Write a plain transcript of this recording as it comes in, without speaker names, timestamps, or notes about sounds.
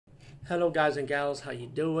Hello guys and gals, how you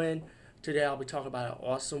doing? Today I'll be talking about an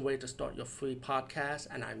awesome way to start your free podcast,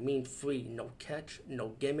 and I mean free, no catch, no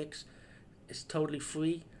gimmicks. It's totally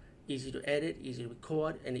free, easy to edit, easy to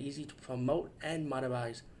record, and easy to promote and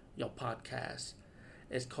monetize your podcast.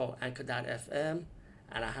 It's called Anchor.fm,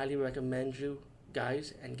 and I highly recommend you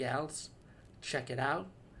guys and gals check it out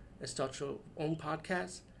and start your own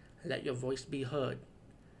podcast and let your voice be heard.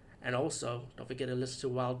 And also, don't forget to listen to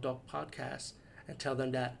Wild Dog Podcast and tell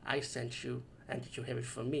them that I sent you and that you hear it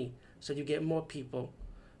from me. So you get more people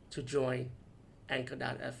to join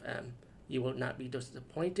Anchor.fm. You will not be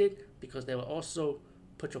disappointed because they will also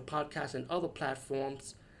put your podcast in other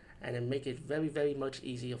platforms and then make it very, very much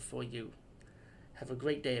easier for you. Have a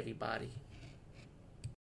great day, everybody.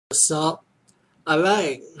 What's up?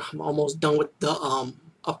 Alright, I'm almost done with the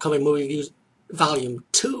upcoming movie reviews volume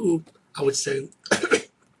 2, I would say.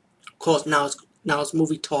 Of course, now it's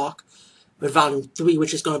movie talk with volume 3,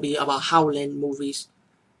 which is going to be about Howland movies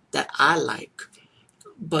that I like.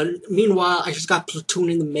 But meanwhile, I just got Platoon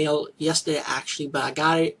in the mail yesterday actually, but I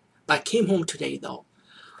got it. But I came home today though,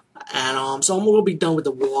 and so I'm gonna be done with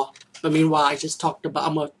the war. But meanwhile, I just talked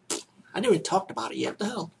about I didn't even talk about it yet. What the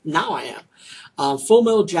hell? Now I am. Full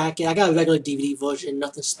Metal Jacket. I got a regular DVD version.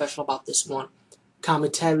 Nothing special about this one.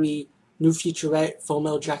 Commentary, new featurette, Full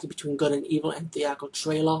Metal Jacket Between Good and Evil, and theatrical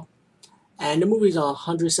trailer. And the movie's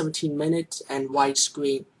 117 minutes and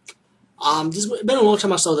widescreen. It's been a long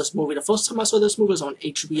time I saw this movie. The first time I saw this movie was on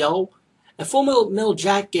HBO. And Full Metal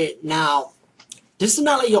Jacket, now, this is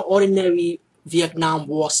not like your ordinary Vietnam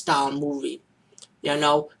War style movie. You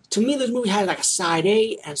know, to me, this movie had like a side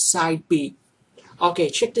A and side B. Okay,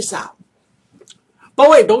 check this out. But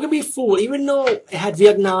wait, don't get me fooled. Even though it had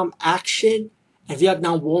Vietnam action and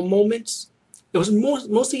Vietnam War moments, it was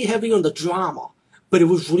mostly heavy on the drama. But it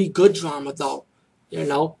was really good drama, though. You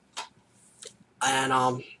know?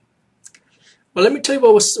 And, but let me tell you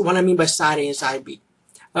what I mean by side A and side B.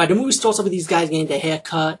 The movie starts off with these guys getting their hair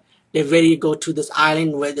cut. They're ready to go to this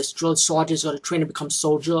island where this drill sergeant's going to train to become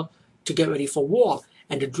soldier to get ready for war.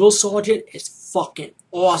 And the drill sergeant is fucking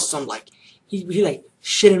awesome. Like, he like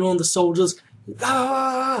shitting on the soldiers.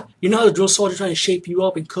 Ah! You know how the drill sergeant trying to shape you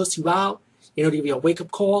up and cuss you out? You know, to give you a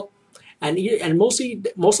wake-up call? And most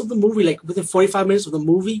of the movie, like within 45 minutes of the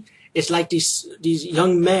movie, it's like these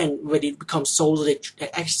young men ready to become soldiers. They're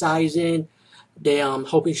exercising, they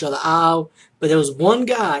helping each other out. But there was one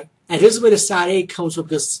guy, and this is where the side A comes from,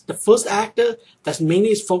 because the first actor that's mainly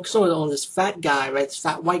is focused on this fat guy, right? This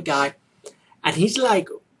fat white guy, and he's like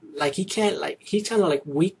he's kind of like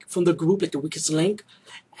weak from the group, like the weakest link,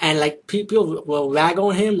 and like people will rag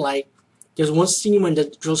on him. Like there's one scene when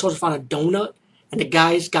the drill soldier found a donut. And the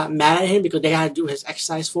guys got mad at him because they had to do his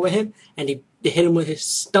exercise for him. And they hit him with his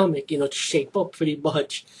stomach, you know, to shape up pretty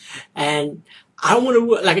much. And I don't want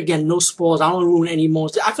to, like, again, no spoilers. I don't want to ruin any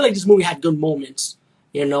moments. I feel like this movie had good moments,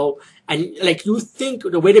 you know. And, like, you think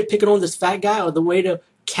the way they're picking on this fat guy, or the way the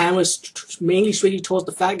camera's mainly straight towards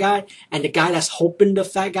the fat guy, and the guy that's helping the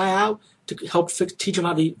fat guy out to help teach him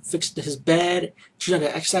how to fix his bed, teach him how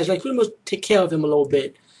to exercise, like, pretty much take care of him a little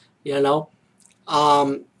bit, you know.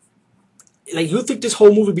 Like, you think this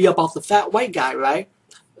whole movie be about the fat white guy, right?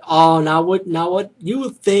 Oh, now what you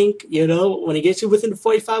would think, you know, when it gets you within the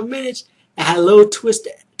 45 minutes, it had a little twist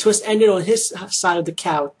ended on his side of the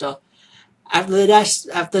character. After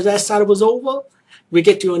that side was over, we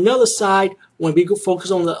get to another side when we go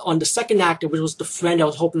focus on the second actor, which was the friend that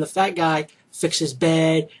was helping the fat guy fix his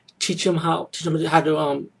bed, teach him how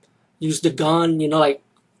to use the gun, you know, like,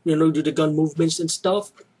 you know, do the gun movements and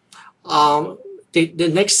stuff.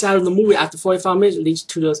 The next side of the movie, after 45 minutes, leads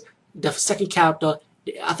to the second character.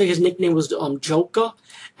 I think his nickname was Joker,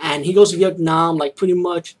 and he goes to Vietnam. Like, pretty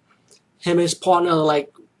much, him and his partner are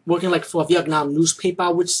like working like for a Vietnam newspaper, I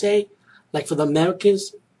would say, like for the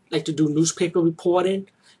Americans, like to do newspaper reporting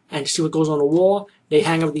and see what goes on in the war. They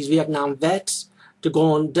hang out with these Vietnam vets to go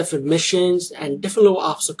on different missions and different little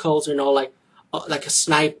obstacles, you know, like a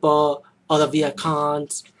sniper, other Viet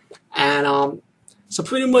Cons, and so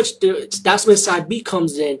pretty much that's when side B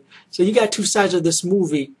comes in. So you got two sides of this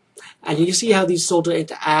movie, and you can see how these soldiers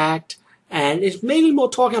interact. And it's mainly more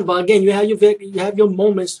talking about, again, you have your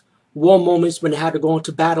moments, war moments, when they had to go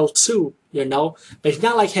into battle too, you know. But it's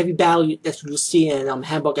not like heavy battle that you'll see in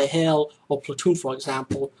Hamburger Hill or Platoon, for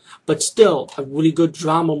example. But still, a really good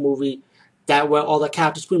drama movie where all the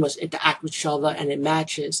characters pretty much interact with each other and it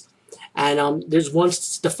matches. And there's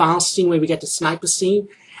the final scene where we get the sniper scene.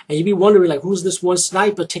 And you'd be wondering, like, who's this one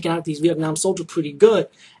sniper taking out these Vietnam soldiers pretty good?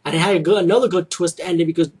 And it had another good twist ending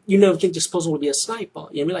because you never think this person would be a sniper.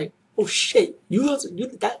 You know, like, oh shit,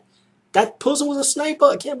 that person was a sniper?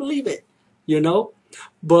 I can't believe it. You know?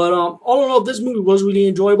 But all in all, this movie was really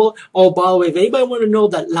enjoyable. Oh, by the way, if anybody want to know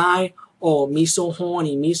that line, oh, me so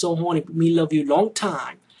horny, me love you long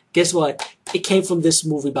time. Guess what? It came from this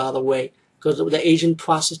movie, by the way, because the Asian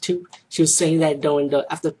prostitute, she was saying that during the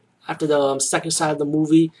after the second side of the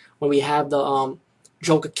movie when we have the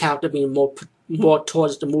Joker character being more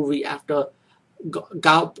towards the movie after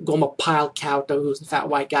Goma Pyle character, who's the fat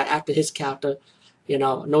white guy, after his character. You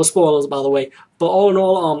know, no spoilers, by the way. But all in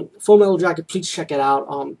all, Full Metal Jacket, please check it out.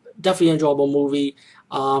 Definitely enjoyable movie.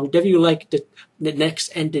 Definitely like the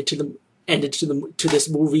next ended to this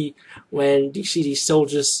movie when you see these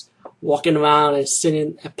soldiers walking around and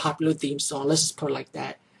singing a popular theme song. Let's just put it like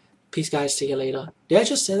that. Peace, guys. See you later. Did I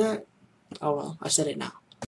just say that? Oh well, I said it now.